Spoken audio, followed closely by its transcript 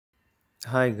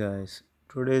Hi guys,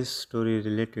 today's story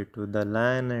related to the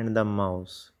lion and the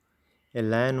mouse. A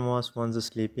lion was once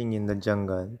sleeping in the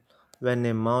jungle when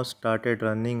a mouse started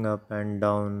running up and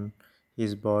down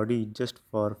his body just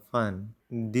for fun.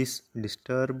 This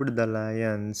disturbed the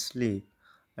lion's sleep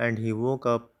and he woke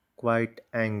up quite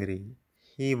angry.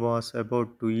 He was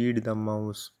about to eat the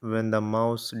mouse when the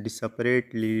mouse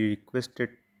desperately requested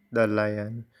the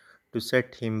lion to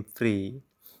set him free.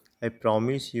 I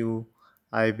promise you,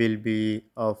 I will be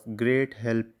of great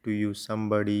help to you,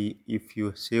 somebody, if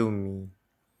you save me.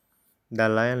 The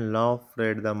lion laughed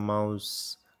at the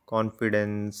mouse's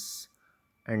confidence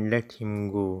and let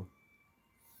him go.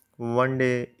 One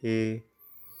day, a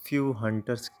few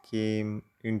hunters came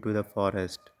into the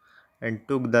forest and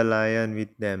took the lion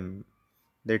with them.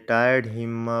 They tied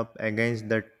him up against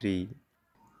the tree.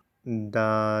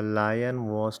 The lion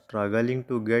was struggling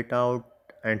to get out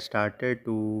and started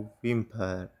to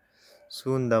whimper.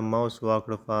 Soon the mouse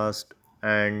walked fast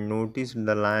and noticed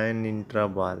the lion in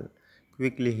trouble.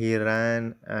 Quickly he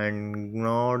ran and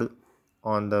gnawed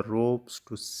on the ropes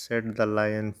to set the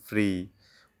lion free.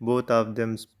 Both of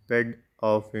them sped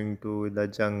off into the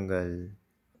jungle.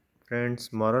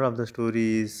 Friends, moral of the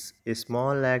story is a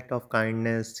small act of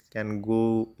kindness can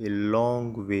go a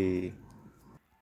long way.